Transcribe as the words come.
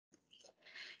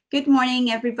Good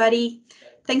morning, everybody.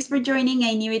 Thanks for joining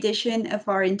a new edition of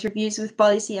our interviews with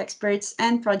policy experts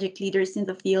and project leaders in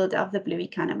the field of the blue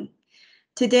economy.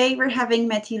 Today, we're having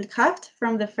Mathilde Kraft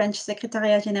from the French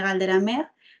Secrétariat Général de la Mer,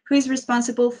 who is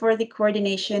responsible for the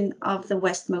coordination of the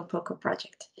West MoPoCo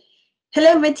project.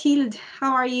 Hello, Mathilde.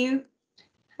 How are you?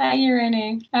 Hi,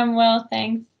 Irene. I'm well,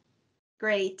 thanks.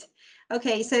 Great.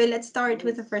 Okay, so let's start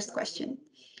with the first question.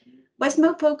 West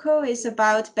MoPoCo is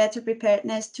about better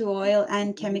preparedness to oil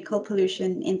and chemical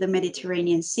pollution in the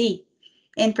Mediterranean Sea.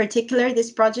 In particular,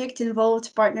 this project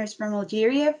involved partners from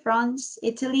Algeria, France,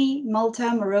 Italy,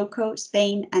 Malta, Morocco,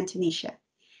 Spain, and Tunisia.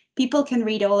 People can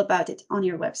read all about it on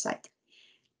your website.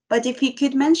 But if you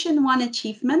could mention one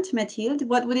achievement, Mathilde,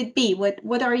 what would it be?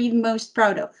 What are you most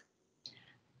proud of?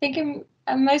 I think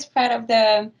I'm most proud of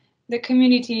the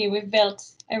community we've built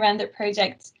around the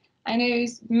project. I know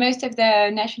most of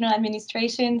the national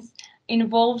administrations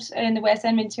involved in the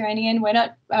Western Mediterranean were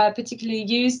not particularly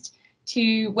used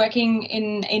to working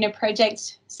in a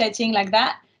project setting like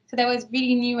that. So that was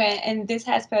really new, and this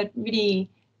has brought really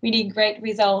great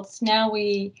results. Now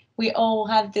we all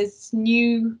have this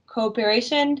new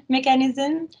cooperation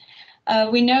mechanism.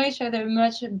 We know each other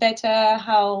much better,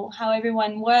 how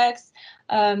everyone works.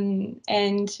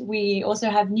 And we also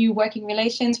have new working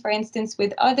relations, for instance,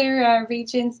 with other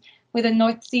regions, with the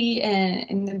North Sea and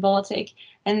in the Baltic.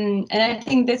 And I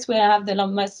think this will have the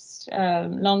most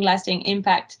long-lasting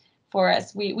impact for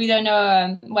us. We don't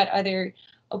know what other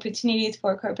opportunities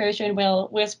for cooperation will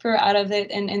spur out of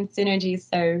it and synergies.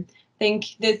 So I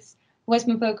think this West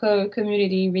MoPoCo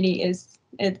community really is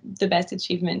the best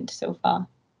achievement so far.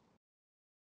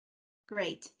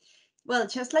 Great. Well,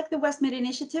 just like the WestMED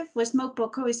initiative, West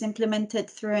MoPoCo is implemented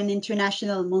through an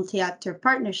international multi-actor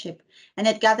partnership, and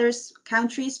it gathers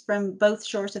countries from both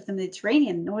shores of the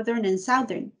Mediterranean, northern and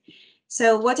southern.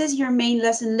 So what is your main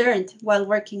lesson learned while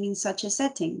working in such a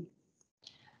setting?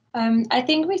 I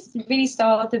think we really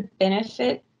saw the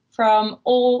benefit from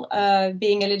all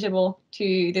being eligible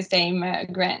to the same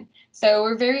grant. So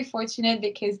we're very fortunate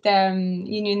because the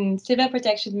Union Civil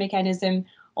Protection Mechanism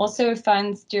also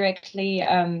funds directly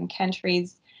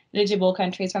eligible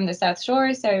countries from the South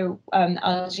Shore. So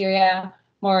Algeria,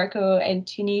 Morocco, and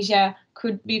Tunisia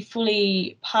could be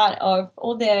fully part of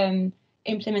all the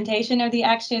implementation of the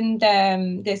action,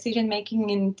 the decision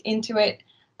making into it.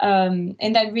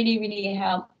 And that really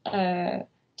helped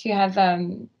to have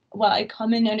a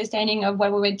common understanding of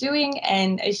what we were doing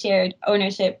and a shared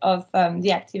ownership of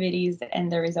the activities and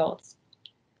the results.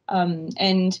 And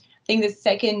I think the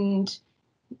second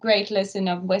great lesson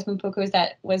of West MoPoCo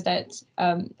was that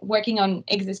working on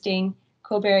existing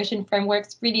cooperation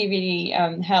frameworks really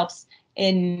helps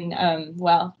in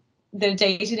the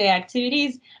day-to-day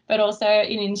activities, but also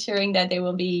in ensuring that there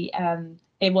will be a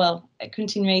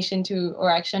continuation to our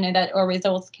action and that our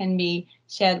results can be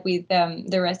shared with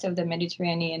the rest of the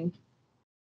Mediterranean.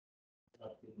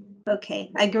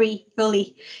 Okay, I agree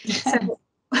fully. So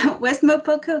West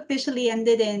MoPoCo officially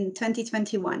ended in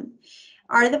 2021.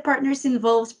 Are the partners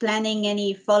involved planning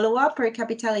any follow-up or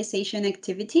capitalization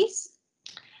activities?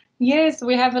 Yes,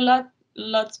 we have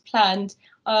lots planned.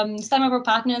 Some of our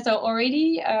partners are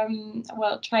already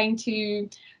trying to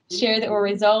share our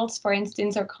results. For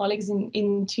instance, our colleagues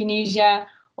in Tunisia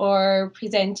are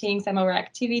presenting some of our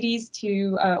activities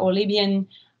to our Libyan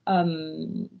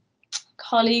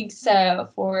colleagues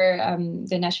for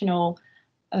the national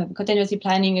contingency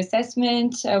planning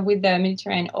assessment with the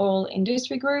Mediterranean Oil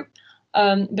Industry Group.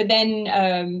 But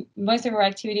then most of our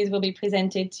activities will be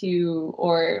presented to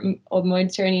our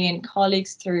Mediterranean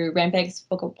colleagues through RAMPEC's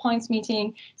focal points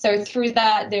meeting. So through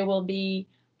that, there will be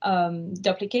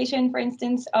duplication, for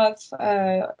instance, of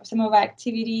some of our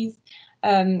activities.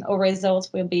 Our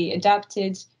results will be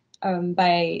adapted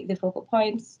by the focal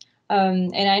points.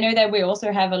 And I know that we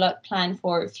also have a lot planned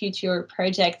for future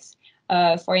projects.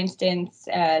 For instance,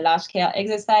 large-scale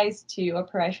exercise to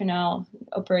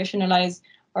operationalize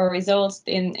our results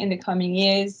in the coming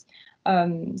years.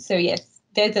 So yes,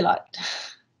 there's a lot.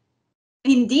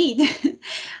 Indeed.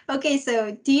 Okay,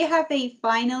 so do you have a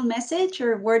final message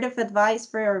or word of advice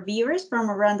for our viewers from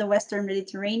around the Western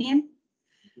Mediterranean?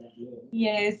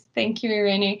 Yes, thank you,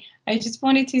 Irene. I just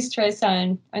wanted to stress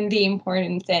on the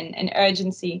importance and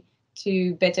urgency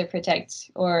to better protect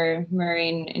our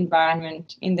marine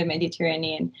environment in the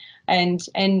Mediterranean. And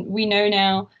we know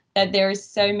now that there are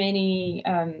so many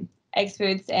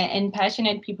experts and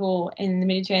passionate people in the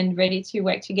Mediterranean ready to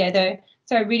work together.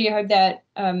 So I really hope that,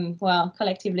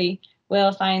 collectively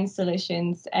we'll find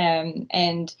solutions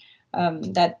and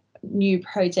that new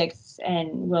projects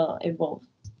and will evolve.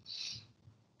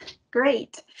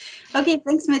 Great. Okay,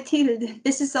 thanks, Mathilde.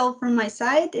 This is all from my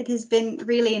side. It has been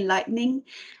really enlightening.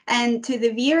 And to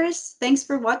the viewers, thanks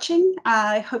for watching.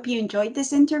 I hope you enjoyed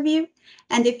this interview.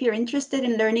 And if you're interested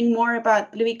in learning more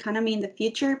about blue economy in the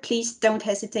future, please don't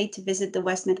hesitate to visit the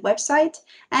WestMed website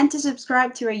and to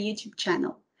subscribe to our YouTube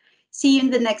channel. See you in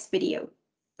the next video.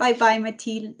 Bye-bye,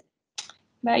 Mathilde.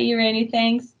 Bye, Irene.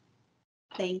 Thanks.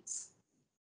 Thanks.